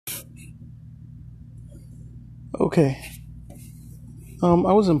Okay.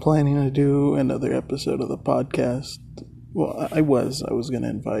 I wasn't planning to do another episode of the podcast. Well, I was. I was gonna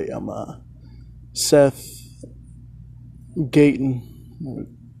invite Seth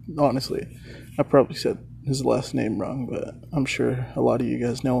Gayton. Honestly, I probably said his last name wrong, but I'm sure a lot of you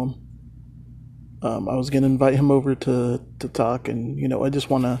guys know him. I was gonna invite him over to talk, and I just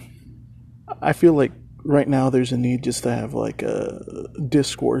wanna. I feel like right now there's a need just to have like a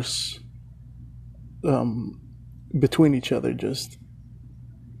discourse between each other, just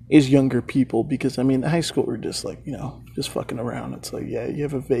is younger people, because I mean high school we're just like just fucking around. It's like, yeah, you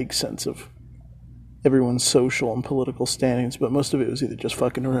have a vague sense of everyone's social and political standings, but most of it was either just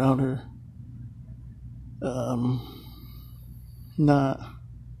fucking around or not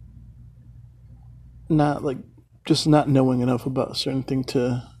not like just not knowing enough about a certain thing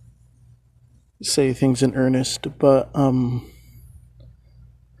to say things in earnest. But I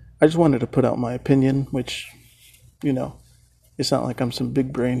just wanted to put out my opinion, which you know it's not like I'm some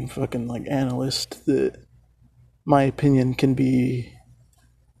big brain fucking like analyst. That my opinion can be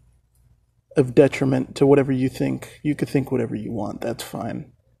of detriment to whatever you think. You could think whatever you want. That's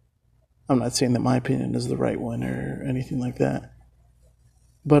fine. I'm not saying that my opinion is the right one or anything like that.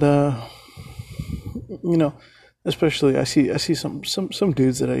 But especially I see some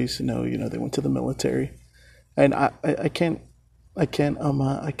dudes that I used to know. They went to the military, and I can't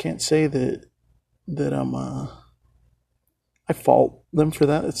say that I fault them for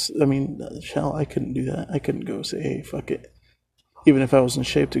that. I couldn't do that. I couldn't go say, hey, fuck it. Even if I was in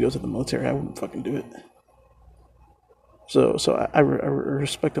shape to go to the military, I wouldn't fucking do it. So I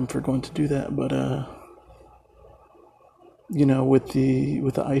respect them for going to do that, but with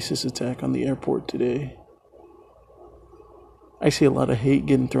the ISIS attack on the airport today, I see a lot of hate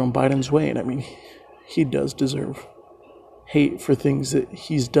getting thrown Biden's way, and I mean, he does deserve hate for things that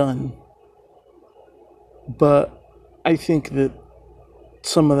he's done, but I think that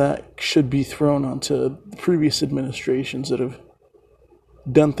some of that should be thrown onto the previous administrations that have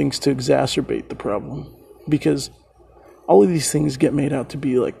done things to exacerbate the problem, because all of these things get made out to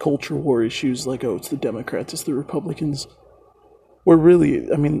be like culture war issues, like, oh, it's the Democrats, it's the Republicans, where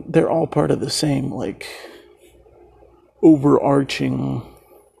really, I mean, they're all part of the same, like, overarching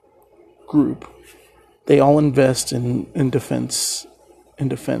group. They all invest in defense,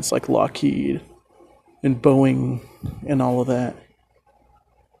 like Lockheed and Boeing and all of that.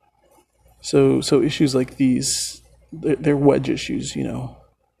 So issues like these, they're wedge issues,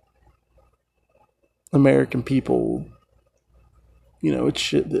 American people, it's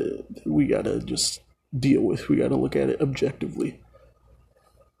shit that we gotta just deal with. We gotta look at it objectively.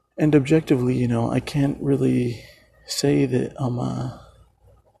 And objectively, I can't really say that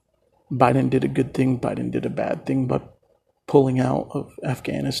Biden did a good thing, Biden did a bad thing by pulling out of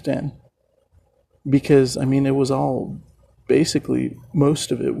Afghanistan. Because, I mean, it was all, basically,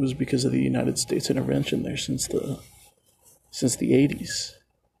 most of it was because of the United States intervention there since the 80s.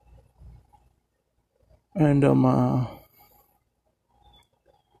 And,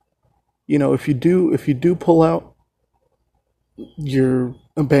 if you do pull out, you're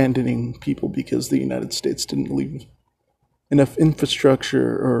abandoning people because the United States didn't leave enough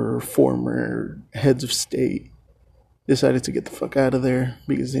infrastructure, or former heads of state decided to get the fuck out of there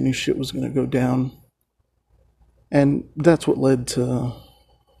because they knew shit was going to go down. And that's what led to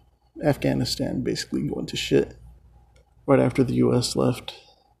Afghanistan basically going to shit right after the US left.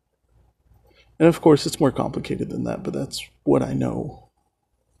 And of course, it's more complicated than that, but that's what I know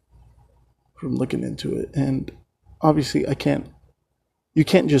from looking into it. And obviously, you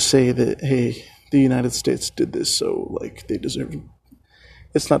can't just say that, hey, the United States did this, so like they deserve it.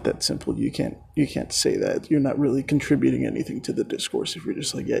 It's not that simple. You can't say that. You're not really contributing anything to the discourse if you're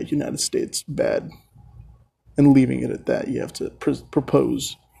just like, yeah, United States bad, and leaving it at that. You have to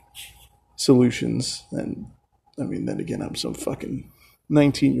propose solutions. And I mean, then again, I'm some fucking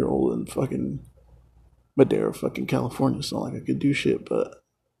 19-year-old in fucking Madera, fucking California. It's not like I could do shit, but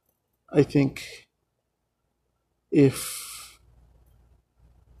I think if,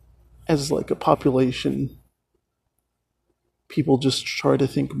 as like a population, people just try to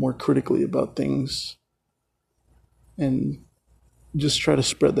think more critically about things and just try to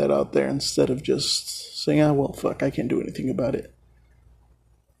spread that out there instead of just saying, well, fuck, I can't do anything about it.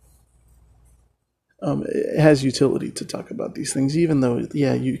 It has utility to talk about these things, even though,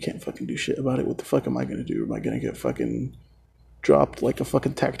 yeah, you can't fucking do shit about it. What the fuck am I gonna do? Am I gonna get fucking dropped like a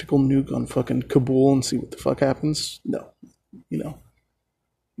fucking tactical nuke on fucking Kabul and see what the fuck happens? No,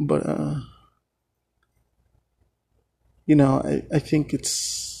 But, I think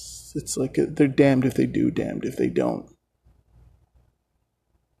it's like they're damned if they do, damned if they don't.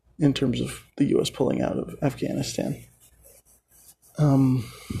 in terms of the U.S. pulling out of Afghanistan.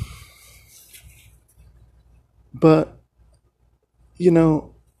 But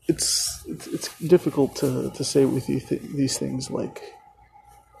it's difficult to say with you these things like,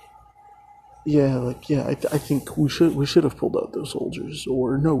 I think we should have pulled out those soldiers,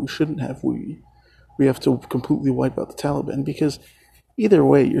 or no, we shouldn't have. We have to completely wipe out the Taliban, because either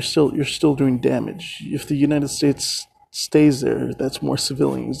way, you're still doing damage. If the United States stays there, that's more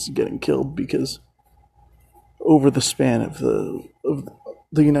civilians getting killed, because over the span of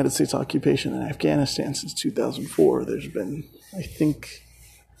the United States occupation in Afghanistan since 2004, there's been, I think,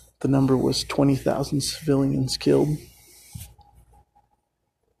 the number was 20,000 civilians killed.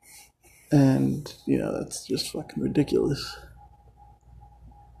 And, that's just fucking ridiculous.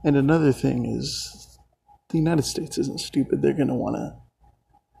 And another thing is, the United States isn't stupid. They're gonna wanna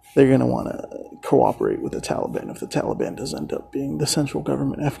cooperate with the Taliban. If the Taliban does end up being the central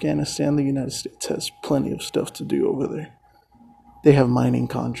government in Afghanistan, the United States has plenty of stuff to do over there. They have mining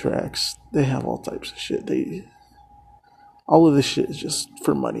contracts. They have all types of shit. All of this shit is just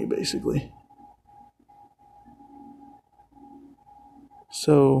for money, basically.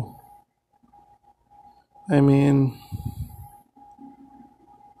 So, I mean,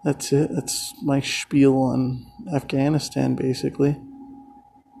 that's it. That's my spiel on Afghanistan, basically.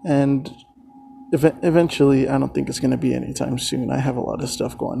 And eventually, I don't think it's going to be anytime soon. I have a lot of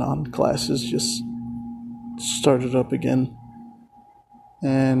stuff going on. Classes just started up again.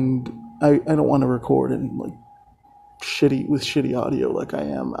 And I don't want to record in shitty audio like I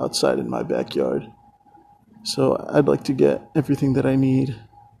am outside in my backyard. So I'd like to get everything that I need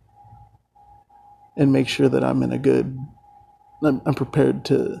and make sure that I'm prepared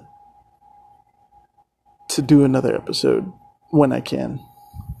to do another episode when I can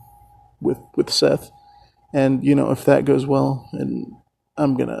with Seth. And if that goes well, and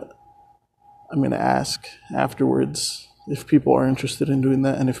I'm gonna ask afterwards if people are interested in doing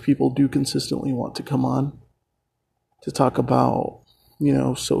that, and if people do consistently want to come on to talk about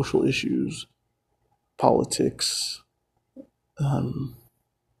social issues, politics, and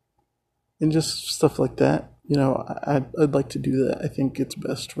just stuff like that. I'd like to do that. I think it's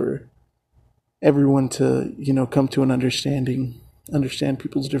best for everyone to come to an understand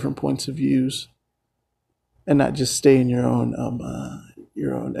people's different points of views, and not just stay in your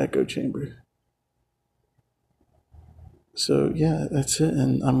own echo chamber. So yeah, that's it,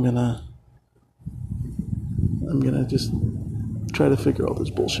 and I'm gonna just try to figure all this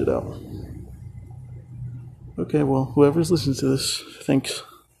bullshit out. Okay, well, whoever's listening to this, thanks.